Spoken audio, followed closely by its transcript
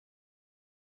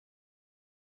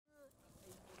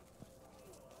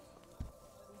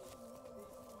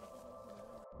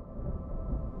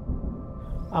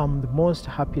I'm the most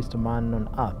happiest man on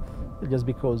earth, just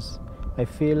because I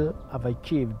feel I've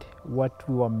achieved what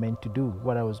we were meant to do,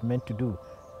 what I was meant to do.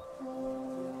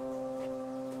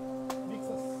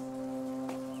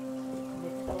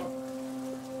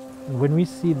 When we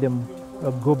see them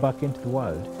go back into the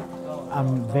world,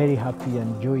 I'm very happy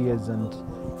and joyous, and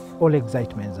all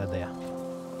excitements are there.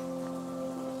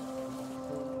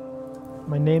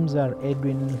 My names are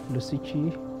Edwin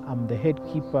Lusichi. I'm the head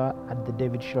keeper at the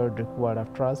David Sheldrick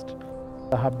Wildlife Trust.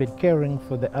 I have been caring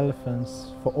for the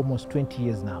elephants for almost 20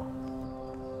 years now.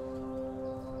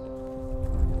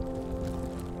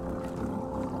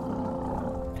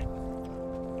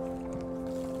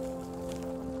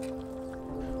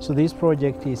 So this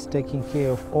project is taking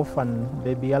care of orphan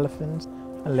baby elephants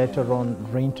and later on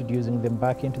reintroducing them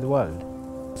back into the world.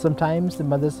 Sometimes the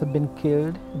mothers have been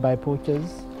killed by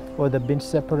poachers, or they've been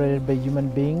separated by human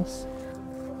beings.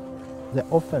 They're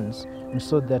orphans, and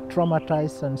so they're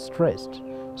traumatized and stressed.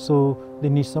 So they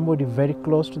need somebody very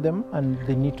close to them, and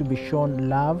they need to be shown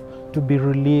love to be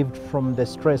relieved from the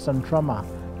stress and trauma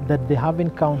that they have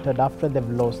encountered after they've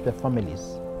lost their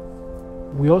families.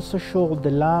 We also show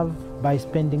the love by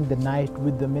spending the night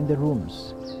with them in the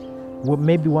rooms.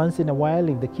 Maybe once in a while,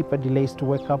 if the keeper delays to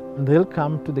wake up, they'll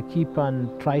come to the keeper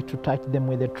and try to touch them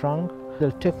with their trunk.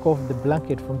 They'll take off the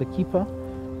blanket from the keeper,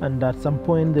 and at some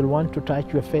point they'll want to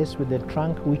touch your face with their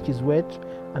trunk, which is wet,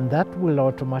 and that will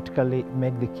automatically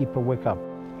make the keeper wake up.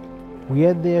 We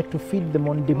are there to feed them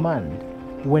on demand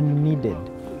when needed.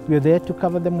 We are there to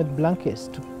cover them with blankets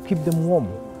to keep them warm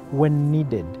when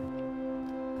needed.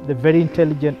 They're very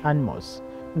intelligent animals.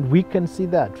 We can see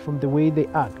that from the way they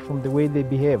act, from the way they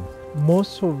behave.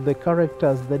 Most of the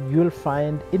characters that you'll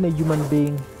find in a human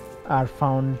being are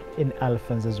found in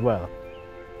elephants as well.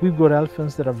 We've got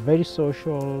elephants that are very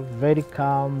social, very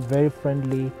calm, very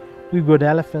friendly. We've got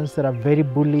elephants that are very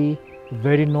bully,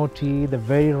 very naughty, they're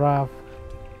very rough.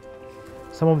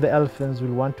 Some of the elephants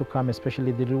will want to come,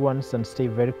 especially the little ones, and stay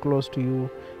very close to you.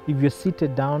 If you're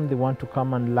seated down, they want to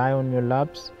come and lie on your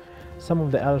laps. Some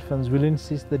of the elephants will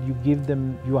insist that you give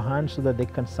them your hand so that they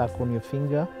can suck on your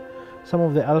finger. Some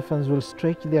of the elephants will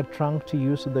stretch their trunk to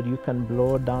you so that you can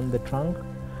blow down the trunk.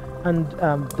 And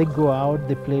they go out,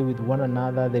 they play with one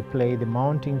another, they play the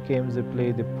mounting games, they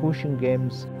play the pushing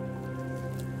games.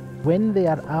 When they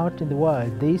are out in the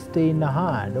wild, they stay in a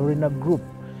herd or in a group,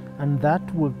 and that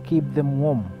will keep them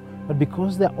warm. But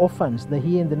because they're orphans, they're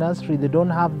here in the nursery, they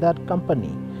don't have that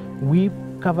company. We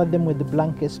cover them with the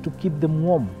blankets to keep them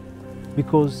warm,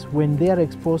 because when they are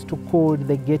exposed to cold,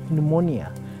 they get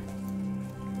pneumonia.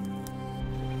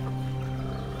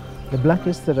 The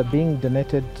blankets that are being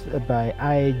donated by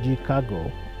IAG cargo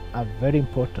are very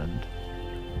important.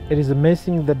 It is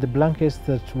amazing that the blankets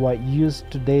that were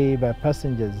used today by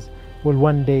passengers will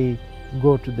one day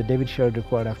go to the David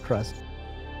Sheldrick Wildlife Trust.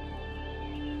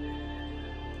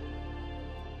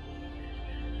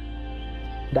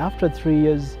 And after 3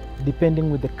 years,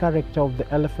 depending with the character of the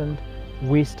elephant,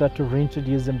 we start to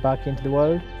reintroduce them back into the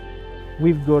world.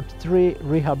 We've got 3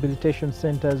 rehabilitation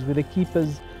centers with the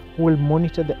keepers who will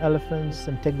monitor the elephants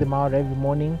and take them out every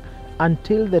morning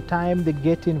until the time they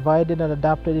get invited and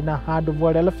adopted in a herd of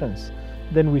wild elephants.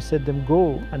 Then we set them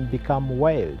go and become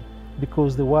wild,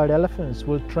 because the wild elephants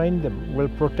will train them, will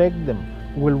protect them,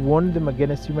 will warn them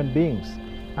against human beings,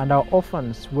 and our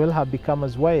orphans will have become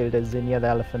as wild as any other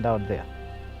elephant out there.